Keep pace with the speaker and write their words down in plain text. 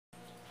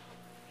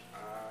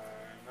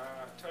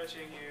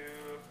touching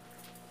you.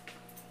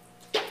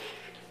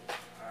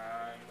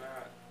 I'm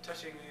not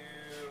touching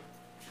you.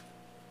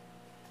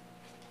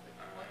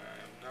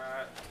 I'm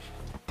not.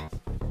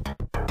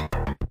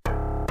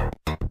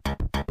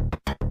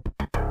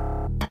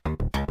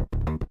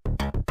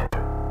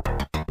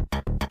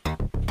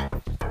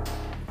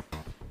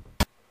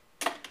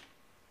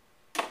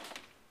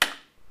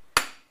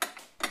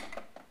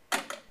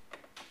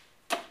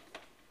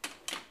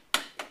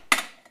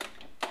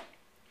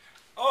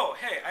 Oh,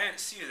 hey, I didn't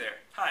see you there.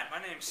 Hi,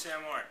 my name's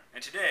Sam Orent,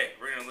 and today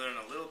we're going to learn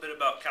a little bit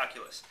about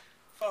calculus.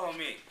 Follow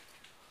me.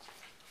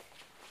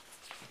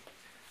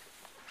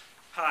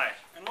 Hi,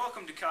 and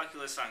welcome to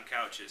Calculus on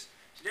Couches.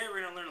 Today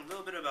we're going to learn a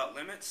little bit about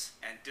limits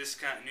and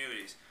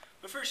discontinuities.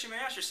 But first you may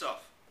ask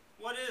yourself,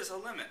 what is a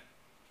limit?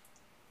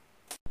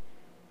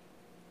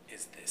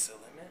 Is this a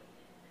limit?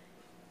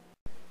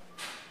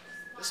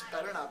 This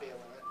better not be a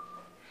limit.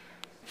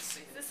 Is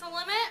this a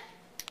limit?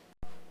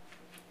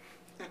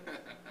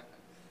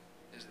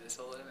 Is this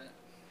a limit?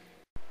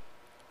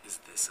 Is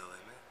this a limit?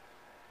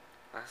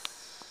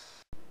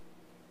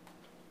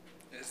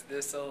 Is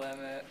this a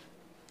limit?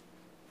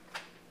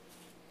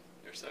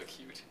 You're so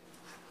cute.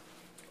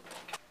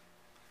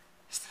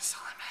 Is this a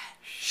limit?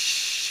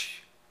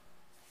 Shh.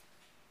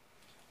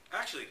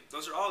 Actually,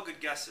 those are all good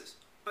guesses,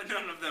 but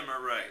none of them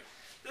are right.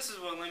 This is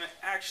what a limit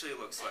actually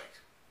looks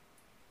like.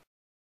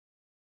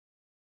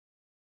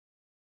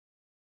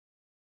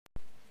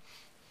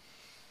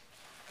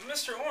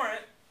 Mr.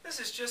 Orent, this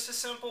is just a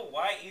simple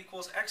y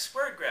equals x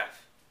squared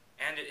graph.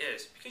 And it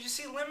is, because you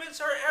see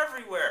limits are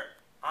everywhere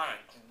on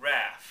a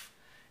graph.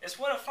 It's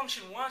what a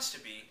function wants to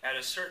be at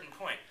a certain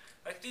point,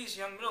 like these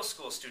young middle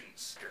school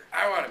students.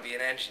 I want to be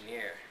an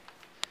engineer.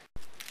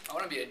 I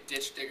want to be a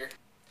ditch digger.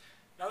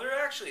 Now there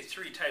are actually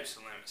three types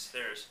of limits.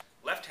 There's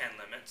left-hand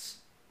limits,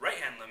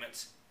 right-hand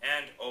limits,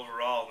 and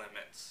overall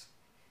limits.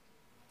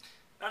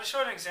 Now to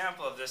show an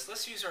example of this,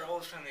 let's use our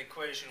old friendly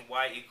equation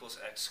y equals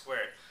x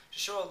squared. To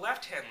show a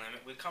left-hand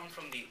limit, we come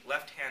from the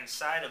left-hand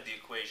side of the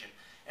equation.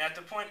 And at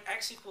the point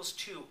x equals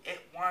 2, it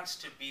wants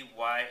to be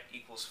y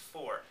equals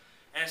 4.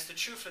 And it's the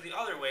true for the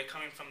other way,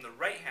 coming from the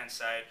right-hand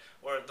side,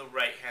 or the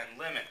right-hand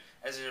limit.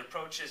 As it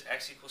approaches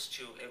x equals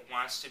 2, it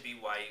wants to be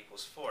y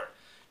equals 4.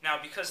 Now,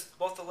 because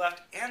both the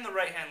left and the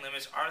right-hand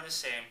limits are the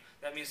same,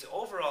 that means the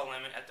overall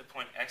limit at the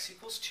point x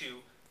equals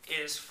 2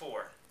 is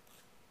 4.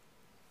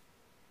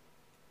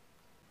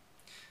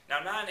 Now,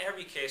 not in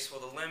every case will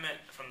the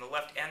limit from the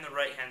left and the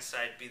right-hand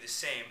side be the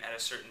same at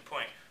a certain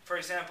point. For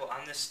example,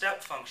 on this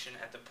step function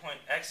at the point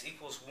x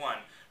equals 1,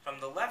 from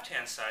the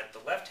left-hand side,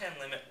 the left-hand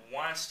limit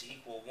wants to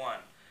equal 1.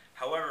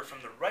 However,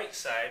 from the right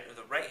side, or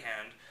the right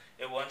hand,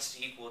 it wants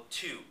to equal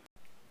 2.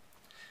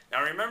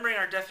 Now, remembering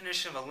our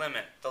definition of a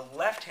limit, the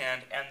left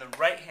hand and the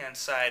right-hand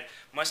side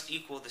must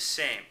equal the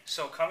same.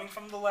 So, coming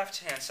from the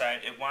left-hand side,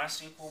 it wants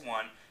to equal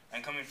 1,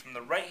 and coming from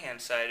the right-hand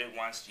side, it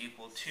wants to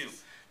equal 2.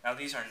 Now,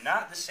 these are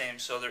not the same,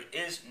 so there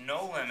is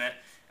no limit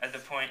at the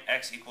point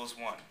x equals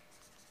 1.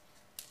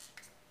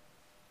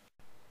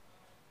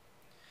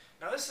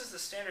 Now, this is the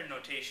standard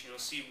notation you'll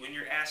see when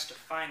you're asked to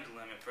find a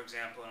limit, for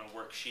example, in a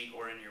worksheet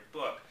or in your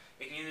book.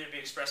 It can either be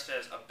expressed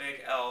as a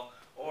big L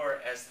or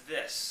as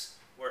this,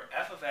 where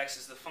f of x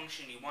is the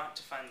function you want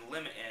to find the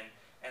limit in,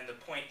 and the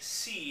point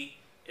c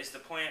is the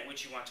point at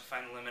which you want to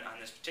find the limit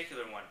on this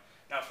particular one.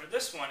 Now, for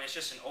this one, it's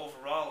just an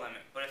overall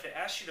limit, but if it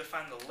asks you to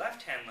find the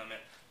left-hand limit,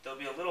 there'll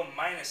be a little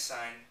minus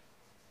sign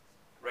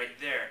right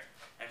there.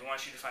 And if it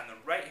wants you to find the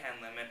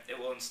right-hand limit, it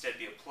will instead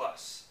be a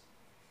plus.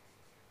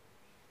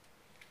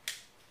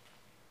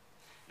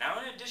 Now,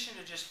 in addition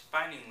to just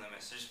finding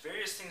limits, there's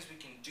various things we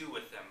can do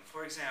with them.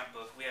 For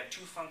example, if we have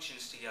two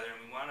functions together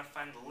and we want to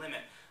find the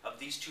limit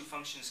of these two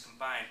functions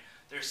combined,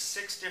 there's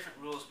 6 different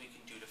rules we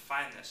can do to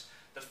find this.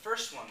 The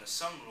first one, the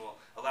sum rule,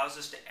 allows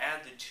us to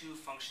add the two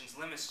functions'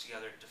 limits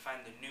together to find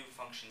the new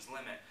function's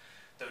limit.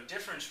 The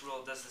difference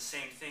rule does the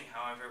same thing,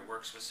 however it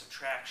works with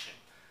subtraction.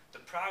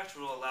 The product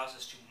rule allows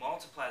us to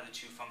multiply the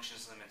two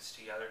functions' limits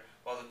together,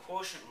 while the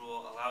quotient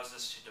rule allows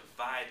us to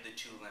divide the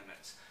two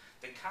limits.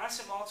 The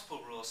constant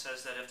multiple rule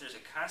says that if there's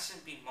a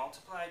constant being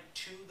multiplied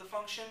to the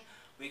function,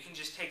 we can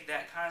just take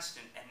that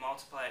constant and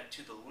multiply it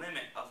to the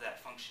limit of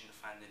that function to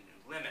find the new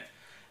limit.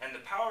 And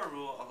the power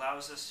rule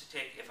allows us to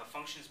take, if a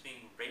function is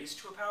being raised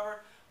to a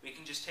power, we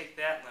can just take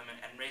that limit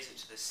and raise it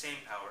to the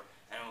same power,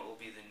 and it will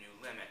be the new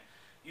limit.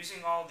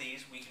 Using all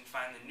these, we can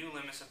find the new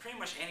limits of pretty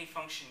much any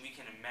function we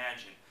can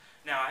imagine.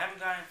 Now, I haven't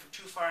gone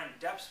too far in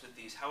depth with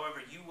these,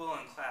 however, you will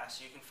in class,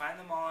 so you can find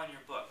them all in your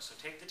book. So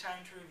take the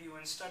time to review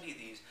and study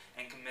these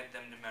and commit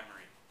them to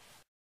memory.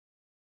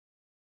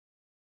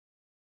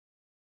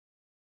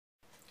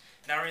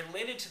 Now,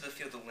 related to the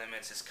field of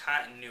limits is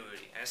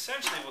continuity. And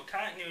essentially what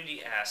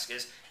continuity asks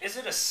is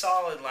it a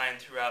solid line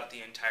throughout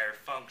the entire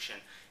function?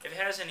 If it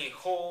has any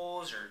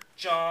holes or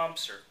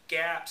jumps or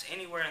gaps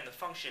anywhere in the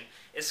function,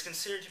 it's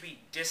considered to be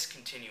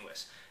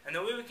discontinuous. And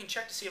the way we can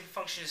check to see if a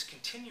function is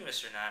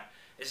continuous or not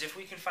is if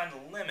we can find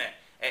the limit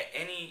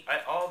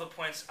at all the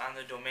points on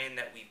the domain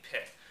that we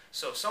pick.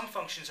 So if some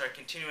functions are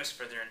continuous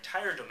for their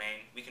entire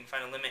domain, we can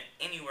find a limit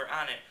anywhere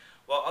on it,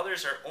 while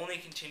others are only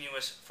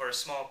continuous for a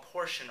small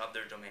portion of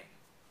their domain.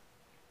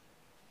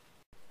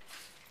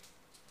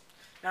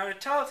 Now, to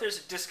tell if there's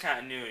a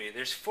discontinuity,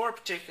 there's four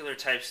particular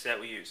types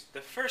that we use.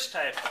 The first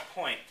type, a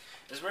point,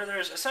 is where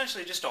there's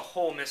essentially just a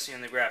hole missing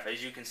in the graph,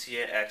 as you can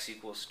see at x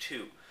equals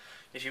 2.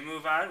 If you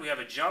move on, we have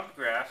a jump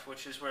graph,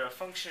 which is where a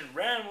function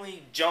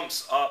randomly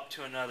jumps up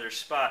to another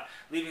spot,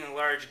 leaving a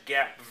large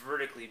gap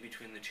vertically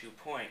between the 2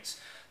 points.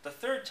 The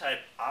third type,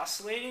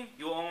 oscillating,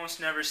 you will almost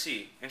never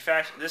see. In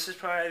fact, this is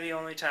probably the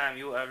only time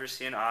you will ever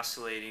see an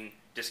oscillating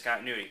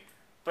discontinuity.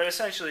 But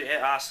essentially,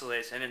 it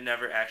oscillates and it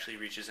never actually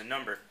reaches a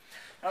number.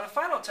 Now, the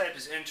final type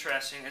is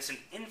interesting. It's an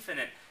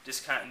infinite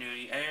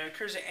discontinuity, and it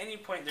occurs at any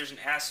point there's an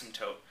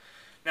asymptote.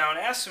 Now, an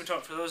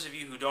asymptote, for those of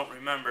you who don't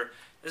remember,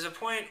 is a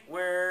point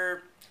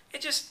where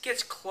it just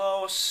gets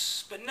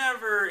close, but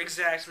never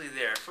exactly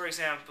there. For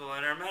example,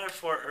 in our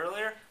metaphor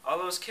earlier, all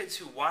those kids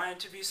who wanted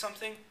to be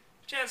something,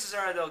 chances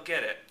are they'll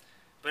get it.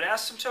 But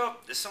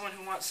asymptote is someone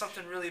who wants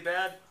something really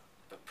bad,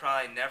 but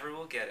probably never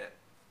will get it.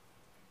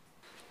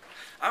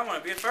 I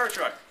want to be a fire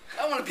truck.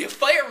 I want to be a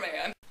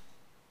fireman.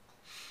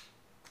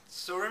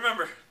 So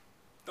remember,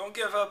 don't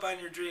give up on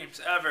your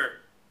dreams, ever.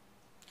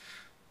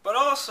 But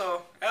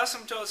also,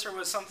 asymptotes are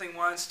what something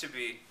wants to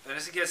be, but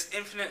as it gets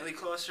infinitely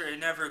closer, it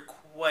never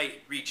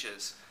quite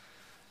reaches.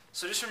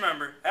 So just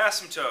remember,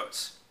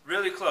 asymptotes,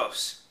 really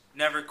close,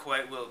 never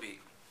quite will be.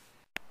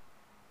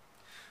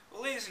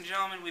 Well, ladies and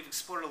gentlemen, we've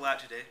explored a lot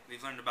today.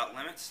 We've learned about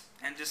limits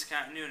and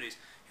discontinuities.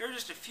 Here are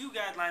just a few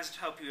guidelines to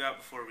help you out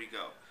before we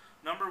go.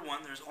 Number one,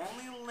 there's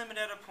only a limit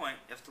at a point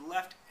if the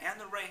left and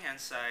the right-hand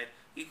side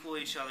equal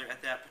each other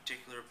at that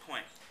particular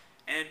point.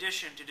 In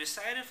addition, to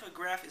decide if a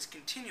graph is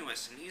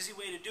continuous, an easy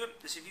way to do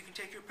it is if you can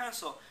take your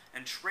pencil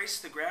and trace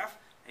the graph,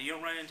 and you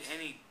don't run into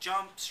any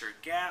jumps or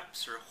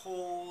gaps or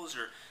holes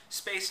or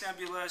space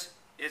nebulas,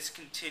 it's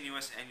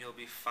continuous and you'll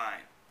be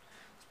fine.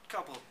 A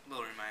couple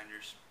little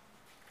reminders.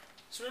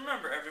 So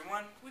remember,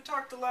 everyone, we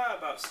talked a lot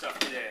about stuff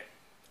today.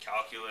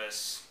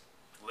 Calculus,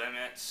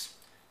 limits,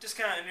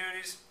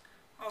 discontinuities,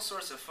 all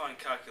sorts of fun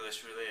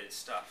calculus-related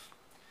stuff.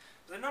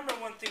 But the number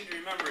one thing to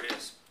remember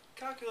is,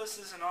 calculus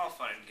isn't all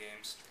fun and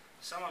games.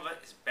 Some of it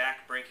is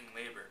back-breaking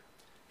labor.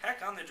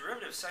 Heck, on the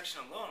derivative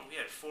section alone, we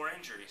had 4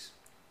 injuries.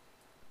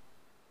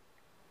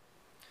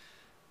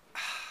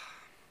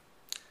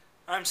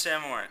 I'm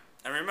Sam Orent,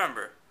 and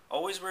remember,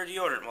 always wear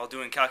deodorant while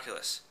doing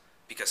calculus,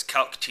 because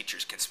calc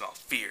teachers can smell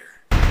fear.